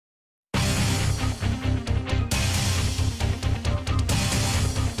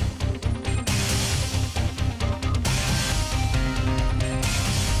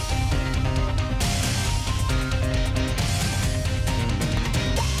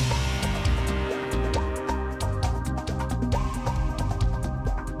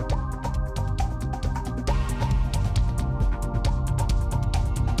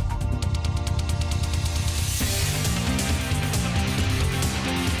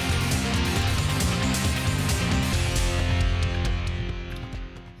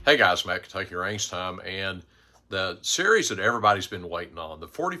Hey guys, Matt Kentucky Range Time, and the series that everybody's been waiting on, the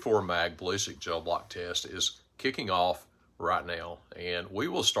 44 mag ballistic gel block test, is kicking off right now. And we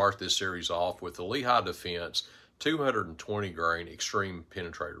will start this series off with the Lehigh Defense 220 grain Xtreme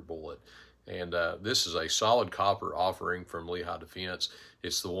Penetrator bullet. And this is a solid copper offering from Lehigh Defense.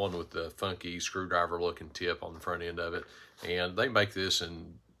 It's the one with the funky screwdriver looking tip on the front end of it. And they make this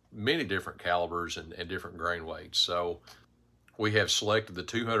in many different calibers and different grain weights. So we have selected the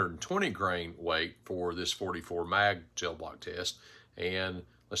 220 grain weight for this 44 mag gel block test. And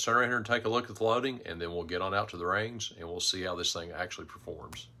let's turn around here and take a look at the loading, and then we'll get on out to the range and we'll see how this thing actually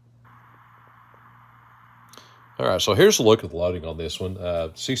performs. All right, so here's a look at the loading on this one.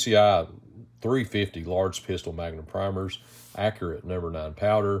 CCI 350 large pistol magnum primers, accurate number 9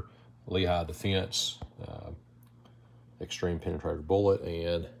 powder, Lehigh Defense Xtreme Penetrator bullet,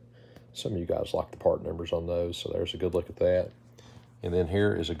 and some of you guys like the part numbers on those, so there's a good look at that. And then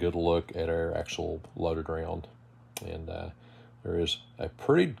here is a good look at our actual loaded round. And there is a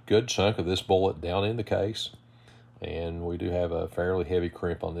pretty good chunk of this bullet down in the case. And we do have a fairly heavy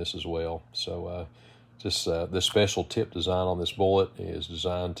crimp on this as well. So this special tip design on this bullet is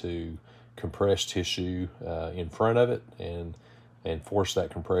designed to compress tissue in front of it and force that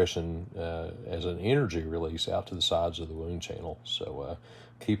compression as an energy release out to the sides of the wound channel. So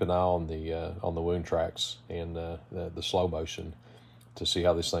keep an eye on the wound tracks and the slow motion to see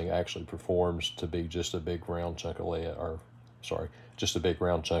how this thing actually performs to be just a big round chunk of lead, or sorry, just a big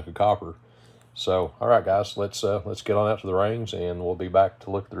round chunk of copper. So, all right, guys, let's get on out to the range, and we'll be back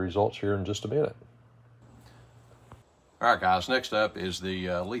to look at the results here in just a minute. All right, guys, next up is the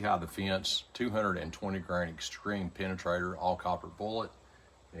Lehigh Defense 220 grain Xtreme Penetrator all copper bullet,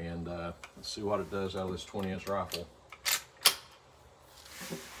 and let's see what it does out of this 20-inch rifle.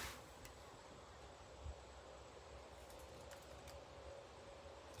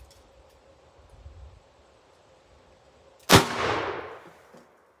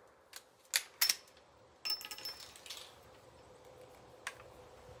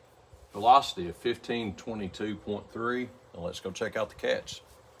 Velocity of 1522.3, and let's go check out the catch.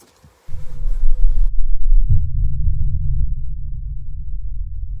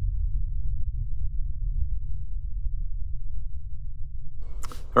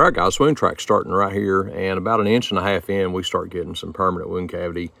 All right, guys, wound track starting right here, and about 1.5 inches in, we start getting some permanent wound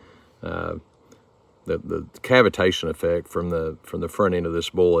cavity. The cavitation effect from the front end of this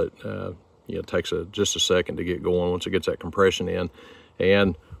bullet, takes just a second to get going once it gets that compression in,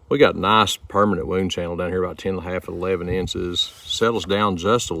 and we got nice permanent wound channel down here, about 10.5 to 11 inches. Settles down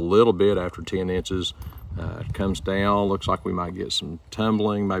just a little bit after 10 inches. Comes down, looks like we might get some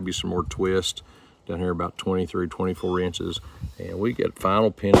tumbling, maybe some more twist down here about 23, 24 inches. And we get final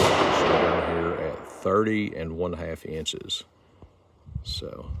penetration down here at 30.5 inches.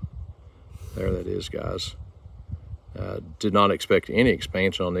 So there that is, guys. Did not expect any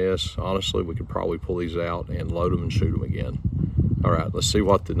expansion on this. Honestly, we could probably pull these out and load them and shoot them again. All right, let's see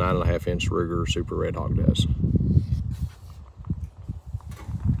what the 9.5-inch Ruger Super Red Hawk does.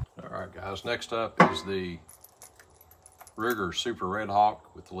 All right, guys, next up is the Ruger Super Red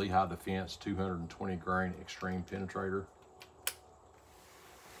Hawk with the Lehigh Defense 220 grain Xtreme Penetrator.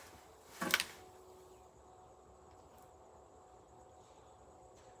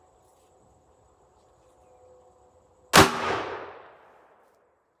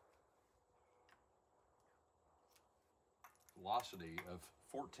 Velocity of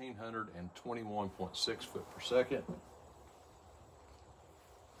 1,421.6 foot per second.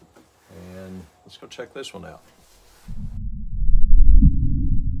 And let's go check this one out.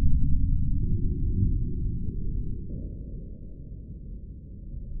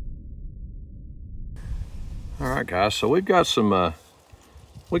 All right, guys, so we got some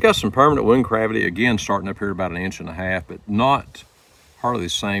permanent wound cavity, again, starting up here about 1.5 inches, but not hardly the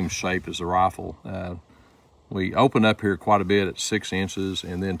same shape as the rifle. We open up here quite a bit at 6 inches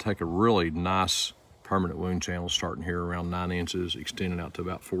and then take a really nice permanent wound channel starting here around 9 inches, extending out to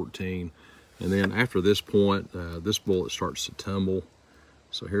about 14. And then after this point, this bullet starts to tumble.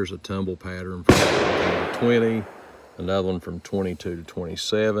 So here's a tumble pattern from 20, another one from 22 to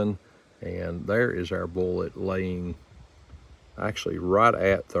 27. And there is our bullet laying actually right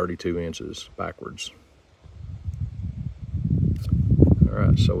at 32 inches backwards. All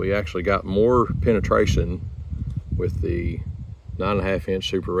right, so we actually got more penetration with the 9.5-inch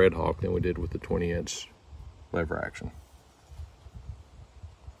Super Red Hawk than we did with the 20-inch lever action.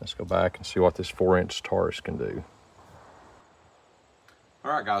 Let's go back and see what this 4-inch Taurus can do.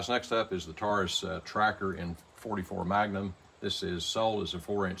 All right, guys, next up is the Taurus Tracker in 44 Magnum. This is sold as a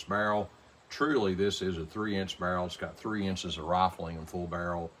 4-inch barrel, truly this is a 3-inch barrel. It's got 3 inches of rifling and full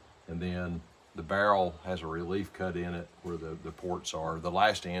barrel, and then the barrel has a relief cut in it where the ports are. The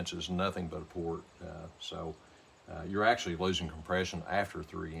last inch is nothing but a port, so you're actually losing compression after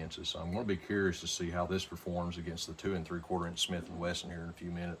 3 inches. So I'm going to be curious to see how this performs against the 2 3/4 inch Smith & Wesson here in a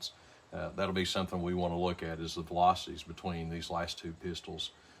few minutes. That'll be something we want to look at, is the velocities between these last two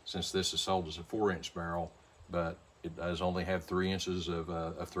pistols, since this is sold as a 4-inch barrel, but it does only have 3 inches of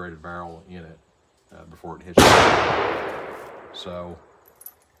threaded barrel in it before it hits you. So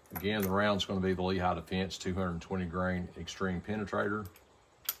again, the round's going to be the Lehigh Defense 220 grain Xtreme Penetrator.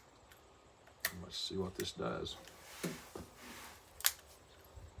 Let's see what this does.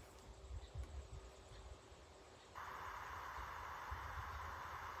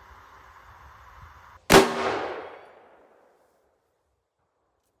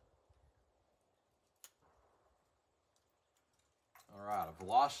 All right, a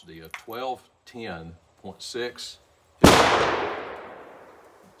velocity of 1210.6. Let's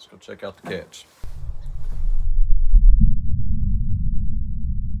go check out the catch.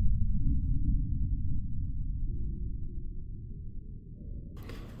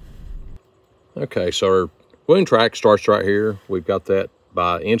 Okay, so our wound track starts right here. We've got that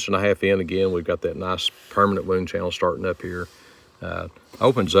by 1.5 inches in. Again, we've got that nice permanent wound channel starting up here.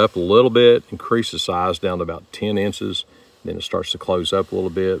 Opens up a little bit, increases size down to about 10 inches. Then it starts to close up a little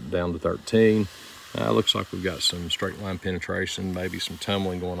bit, down to 13. Looks like we've got some straight line penetration, maybe some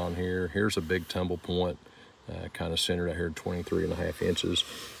tumbling going on here. Here's a big tumble point, kind of centered out here at 23.5 inches.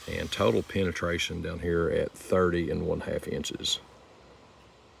 And total penetration down here at 30.5 inches.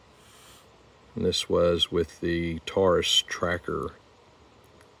 And this was with the Taurus Tracker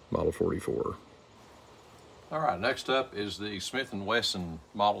Model 44. All right, next up is the Smith & Wesson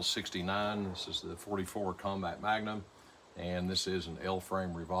Model 69. This is the 44 Combat Magnum, and this is an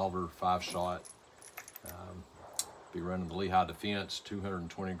L-frame revolver, 5-shot. Be running the Lehigh Defense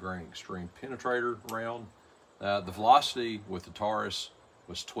 220 grain Xtreme Penetrator round. The velocity with the Taurus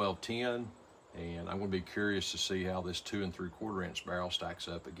was 1210, and I'm going to be curious to see how this 2 3/4 inch barrel stacks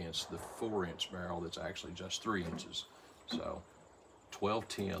up against the 4-inch barrel that's actually just 3 inches. So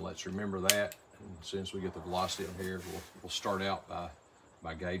 1210, let's remember that. And as soon as we get the velocity up here, we'll start out by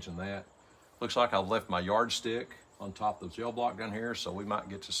gauging that. Looks like I've left my yardstick on top of the gel block down here, so we might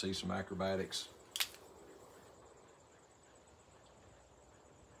get to see some acrobatics.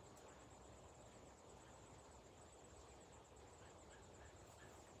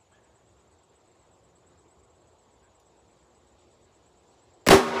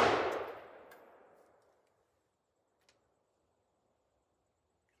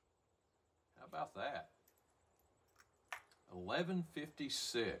 How about that?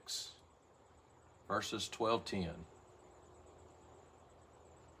 1156 versus 1210.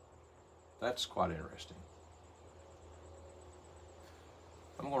 That's quite interesting.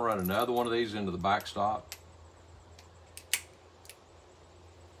 I'm going to run another one of these into the backstop,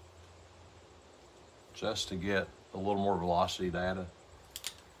 just to get a little more velocity data.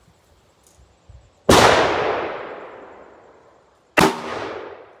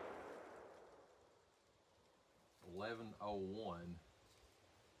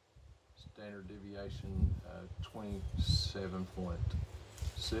 Standard deviation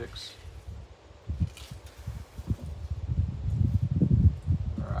 27.6.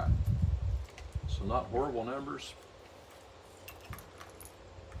 All right, so not horrible numbers.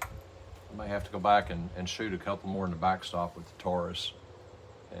 I may have to go back and shoot a couple more in the backstop with the Taurus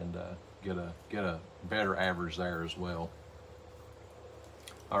and get a better average there as well.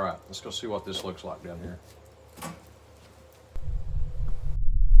 All right, let's go see what this looks like down here.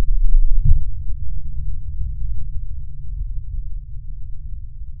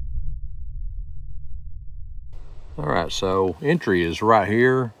 All right, so entry is right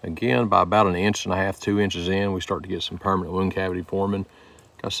here. Again, by about 1.5 inches, 2 inches in, we start to get some permanent wound cavity forming.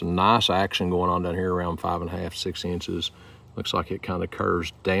 Got some nice action going on down here around 5.5, 6 inches. Looks like it kind of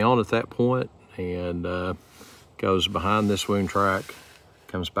curves down at that point and goes behind this wound track,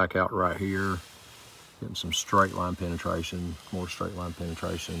 comes back out right here, getting some straight line penetration, more straight line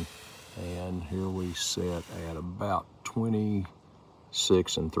penetration. And here we sit at about 26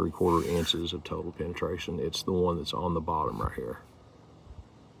 3/4 inches of total penetration. It's the one that's on the bottom right here.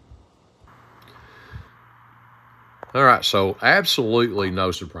 All right, so absolutely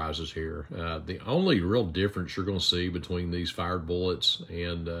no surprises here. The only real difference you're going to see between these fired bullets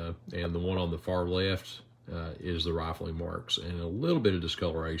and the one on the far left is the rifling marks and a little bit of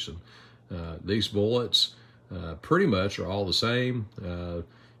discoloration. These bullets pretty much are all the same.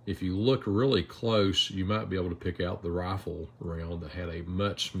 If you look really close, you might be able to pick out the rifle round that had a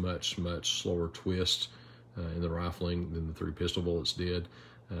much slower twist in the rifling than the 3 pistol bullets did.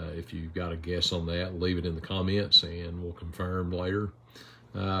 If you've got a guess on that, leave it in the comments and we'll confirm later.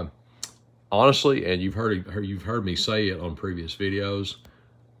 Honestly, and you've heard me say it on previous videos,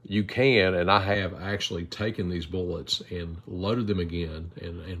 you can, and I have actually taken these bullets and loaded them again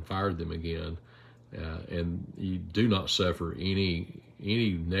and fired them again, and you do not suffer any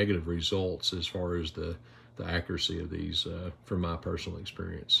negative results as far as the accuracy of these from my personal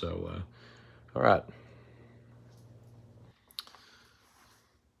experience. So, all right.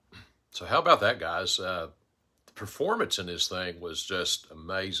 So how about that, guys? The performance in this thing was just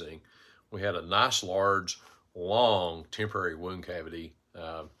amazing. We had a nice, large, long temporary wound cavity.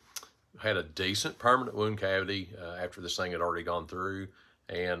 Had a decent permanent wound cavity after this thing had already gone through.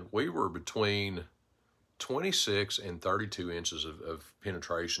 And we were between 26 and 32 inches of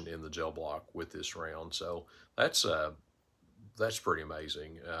penetration in the gel block with this round. So that's pretty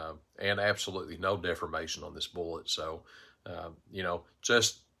amazing. And absolutely no deformation on this bullet. So, you know,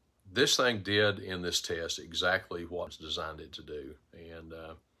 just this thing did in this test exactly what it's designed it to do. And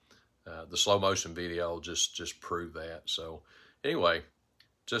the slow motion video just proved that. So anyway,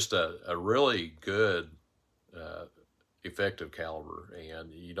 just a really good, effective caliber,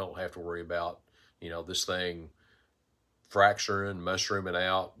 and you don't have to worry about, you know, this thing fracturing, mushrooming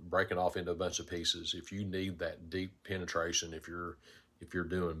out, breaking off into a bunch of pieces. If you need that deep penetration, if you're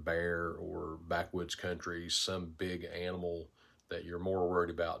doing bear or backwoods country, some big animal that you're more worried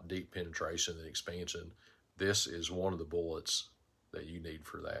about deep penetration than expansion, this is one of the bullets that you need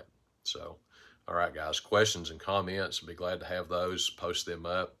for that. So, all right, guys, questions and comments, I'd be glad to have those, post them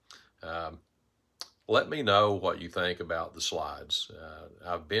up. Let me know what you think about the slides.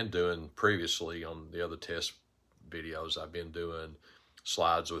 I've been doing previously on the other test videos, I've been doing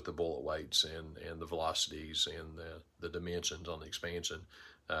slides with the bullet weights and the velocities and the dimensions on the expansion.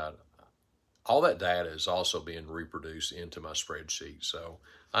 All that data is also being reproduced into my spreadsheet. So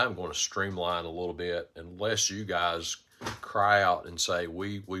I'm going to streamline a little bit, unless you guys cry out and say,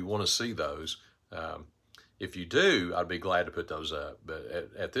 we want to see those. If you do, I'd be glad to put those up. But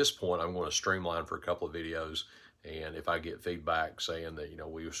at this point, I'm going to streamline for a couple of videos. And if I get feedback saying that, you know,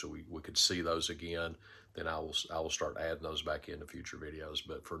 we could see those again, then I will start adding those back into future videos.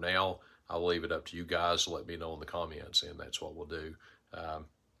 But for now, I'll leave it up to you guys to let me know in the comments, and that's what we'll do.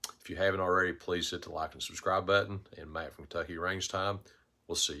 If you haven't already, please hit the like and subscribe button. And Matt from Kentucky Range Time,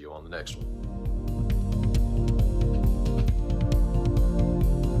 we'll see you on the next one.